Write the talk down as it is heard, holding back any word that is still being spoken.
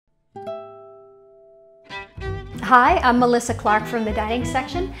Hi, I'm Melissa Clark from the dining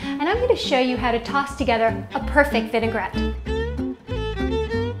section, and I'm going to show you how to toss together a perfect vinaigrette.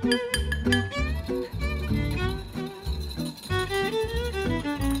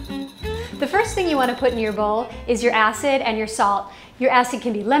 The first thing you want to put in your bowl is your acid and your salt. Your acid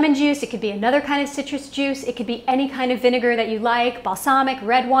can be lemon juice, it could be another kind of citrus juice, it could be any kind of vinegar that you like, balsamic,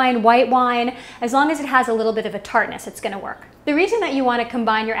 red wine, white wine. As long as it has a little bit of a tartness, it's going to work. The reason that you want to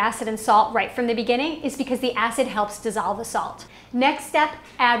combine your acid and salt right from the beginning is because the acid helps dissolve the salt. Next step,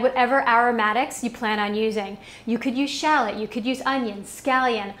 add whatever aromatics you plan on using. You could use shallot, you could use onion,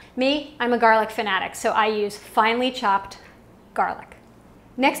 scallion. Me, I'm a garlic fanatic, so I use finely chopped garlic.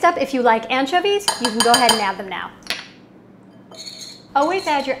 Next up, if you like anchovies, you can go ahead and add them now. Always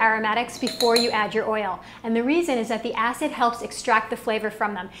add your aromatics before you add your oil. And the reason is that the acid helps extract the flavor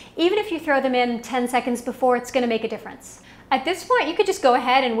from them. Even if you throw them in 10 seconds before, it's going to make a difference. At this point, you could just go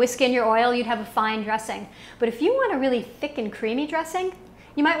ahead and whisk in your oil. You'd have a fine dressing. But if you want a really thick and creamy dressing,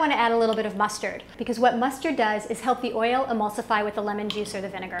 you might want to add a little bit of mustard, because what mustard does is help the oil emulsify with the lemon juice or the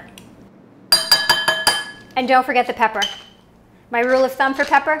vinegar. And don't forget the pepper. My rule of thumb for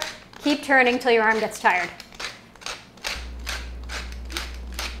pepper, keep turning till your arm gets tired.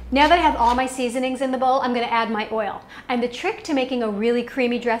 Now that I have all my seasonings in the bowl, I'm going to add my oil. And the trick to making a really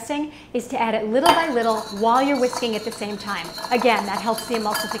creamy dressing is to add it little by little while you're whisking at the same time. Again, that helps the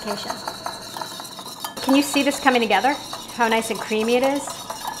emulsification. Can you see this coming together? How nice and creamy it is?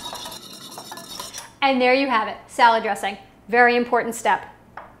 And there you have it, salad dressing. Very important step.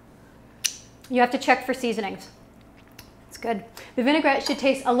 You have to check for seasonings. It's good. The vinaigrette should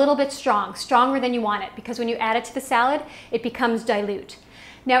taste a little bit strong, stronger than you want it, because when you add it to the salad, it becomes dilute.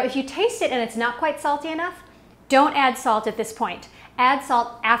 Now, if you taste it and it's not quite salty enough, don't add salt at this point. Add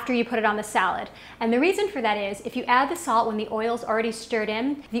salt after you put it on the salad. And the reason for that is, if you add the salt when the oil's already stirred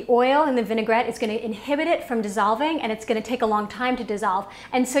in, the oil in the vinaigrette is going to inhibit it from dissolving, and it's going to take a long time to dissolve.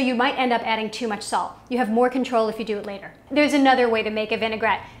 And so you might end up adding too much salt. You have more control if you do it later. There's another way to make a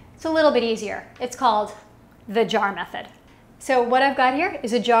vinaigrette. It's a little bit easier. It's called the jar method. So what I've got here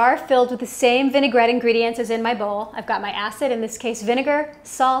is a jar filled with the same vinaigrette ingredients as in my bowl. I've got my acid, in this case vinegar,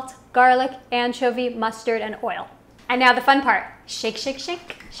 salt, garlic, anchovy, mustard, and oil. And now the fun part. Shake, shake,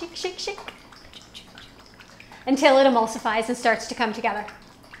 shake, shake, shake, shake, until it emulsifies and starts to come together.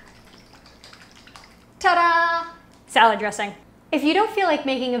 Ta-da! Salad dressing. If you don't feel like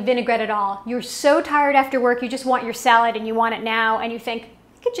making a vinaigrette at all, you're so tired after work, you just want your salad and you want it now, and you think,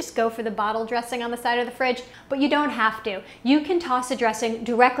 you could just go for the bottle dressing on the side of the fridge, but you don't have to. You can toss the dressing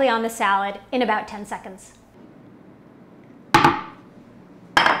directly on the salad in about 10 seconds.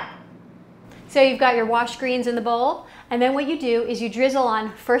 So you've got your washed greens in the bowl, and then what you do is you drizzle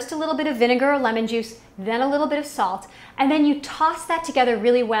on first a little bit of vinegar or lemon juice, then a little bit of salt, and then you toss that together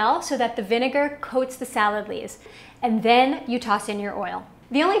really well so that the vinegar coats the salad leaves, and then you toss in your oil.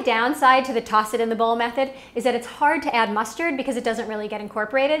 The only downside to the toss it in the bowl method is that it's hard to add mustard because it doesn't really get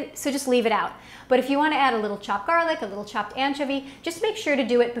incorporated, so just leave it out. But if you want to add a little chopped garlic, a little chopped anchovy, just make sure to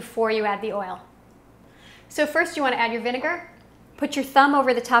do it before you add the oil. So first you want to add your vinegar. Put your thumb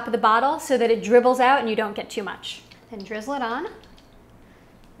over the top of the bottle so that it dribbles out and you don't get too much. Then drizzle it on.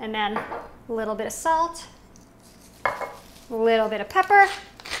 And then a little bit of salt, a little bit of pepper,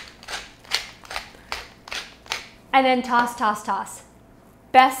 and then toss, toss, toss.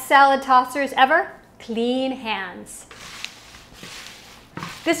 Best salad tossers ever, clean hands.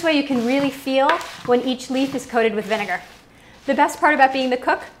 This way you can really feel when each leaf is coated with vinegar. The best part about being the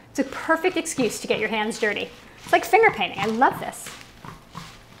cook, it's a perfect excuse to get your hands dirty. It's like finger painting. I love this.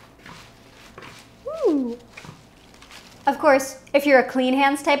 Ooh. Of course, if you're a clean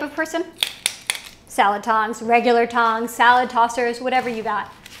hands type of person, salad tongs, regular tongs, salad tossers, whatever you got.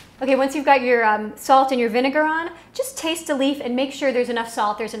 Okay, once you've got your salt and your vinegar on, just taste a leaf and make sure there's enough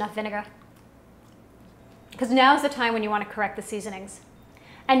salt, there's enough vinegar. Because now's the time when you want to correct the seasonings.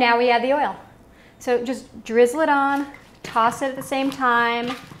 And now we add the oil. So just drizzle it on, toss it at the same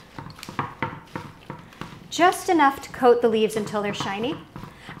time. Just enough to coat the leaves until they're shiny.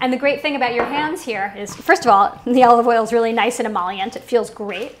 And the great thing about your hands here is, first of all, the olive oil is really nice and emollient. It feels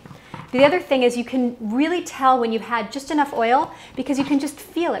great. The other thing is you can really tell when you've had just enough oil because you can just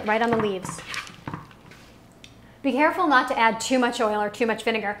feel it right on the leaves. Be careful not to add too much oil or too much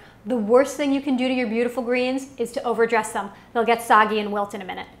vinegar. The worst thing you can do to your beautiful greens is to overdress them. They'll get soggy and wilt in a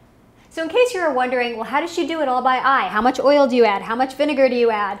minute. So in case you were wondering, well, how does she do it all by eye? How much oil do you add? How much vinegar do you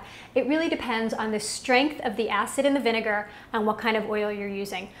add? It really depends on the strength of the acid in the vinegar and what kind of oil you're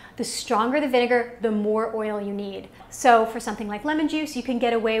using. The stronger the vinegar, the more oil you need. So for something like lemon juice, you can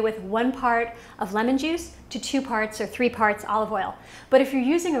get away with 1 part of lemon juice to 2 parts or 3 parts olive oil. But if you're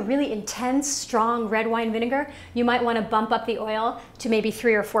using a really intense, strong red wine vinegar, you might want to bump up the oil to maybe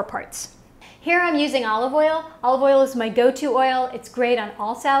 3 or 4 parts. Here I'm using olive oil. Olive oil is my go-to oil. It's great on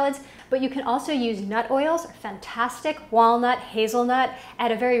all salads, but you can also use nut oils, fantastic, walnut, hazelnut,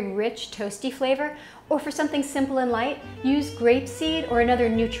 add a very rich, toasty flavor. Or for something simple and light, use grapeseed or another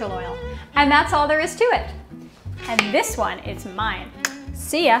neutral oil. And that's all there is to it. And this one is mine.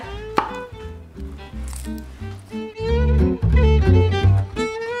 See ya.